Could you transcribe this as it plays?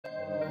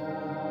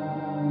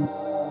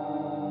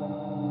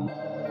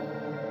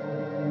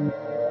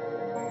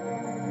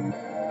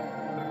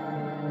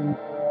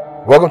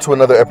Welcome to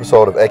another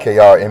episode of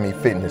AKR ME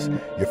Fitness,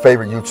 your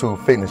favorite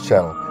YouTube fitness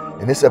channel.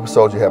 In this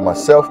episode, you have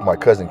myself, my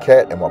cousin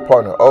Kat, and my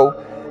partner O,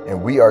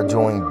 and we are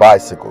doing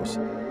bicycles.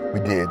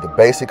 We did the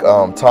basic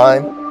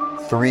time,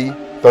 3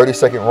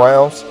 30-second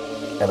rounds,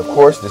 and of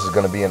course, this is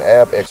going to be an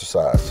ab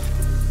exercise.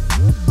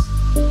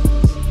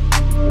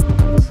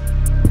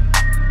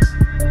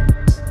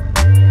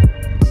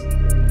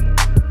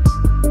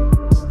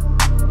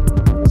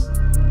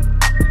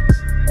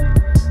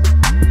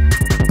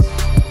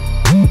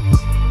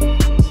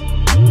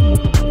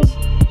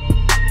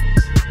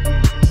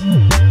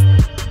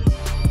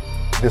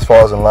 This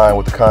falls in line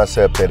with the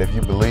concept that if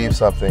you believe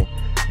something,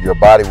 your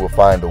body will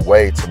find a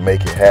way to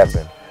make it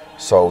happen.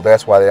 So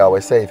that's why they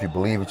always say if you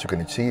believe it, you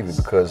can achieve it,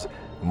 because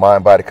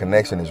mind-body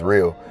connection is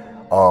real.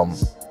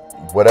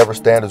 Whatever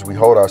standards we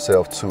hold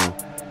ourselves to,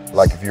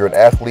 like if you're an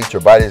athlete,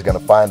 your body is going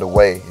to find a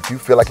way. If you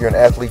feel like you're an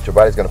athlete, your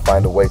body's going to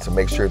find a way to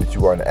make sure that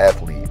you are an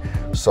athlete.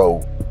 So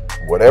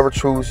whatever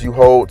truths you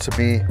hold to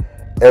be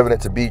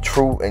evident to be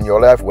true in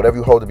your life, whatever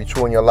you hold to be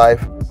true in your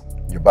life,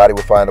 your body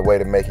will find a way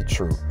to make it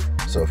true.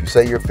 So if you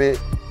say you're fit,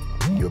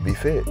 you'll be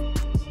fit.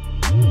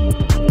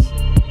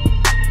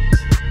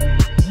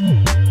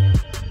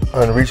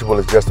 Unreachable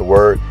is just a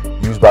word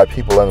used by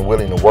people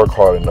unwilling to work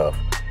hard enough.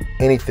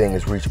 Anything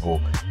is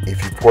reachable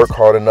if you work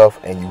hard enough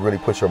and you really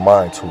put your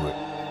mind to it.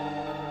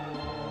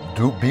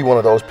 Be one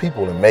of those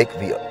people and make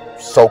the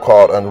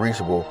so-called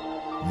unreachable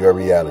your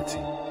reality.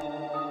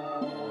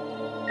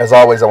 As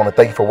always, I want to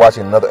thank you for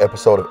watching another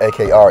episode of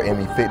AKR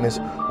ME Fitness,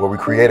 where we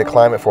create a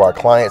climate for our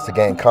clients to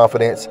gain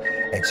confidence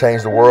and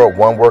change the world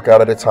one workout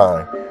at a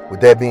time.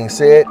 With that being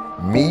said,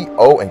 me,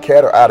 O, and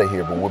Kat are out of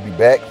here, but we'll be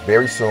back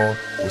very soon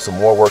with some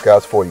more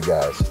workouts for you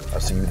guys.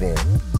 I'll see you then.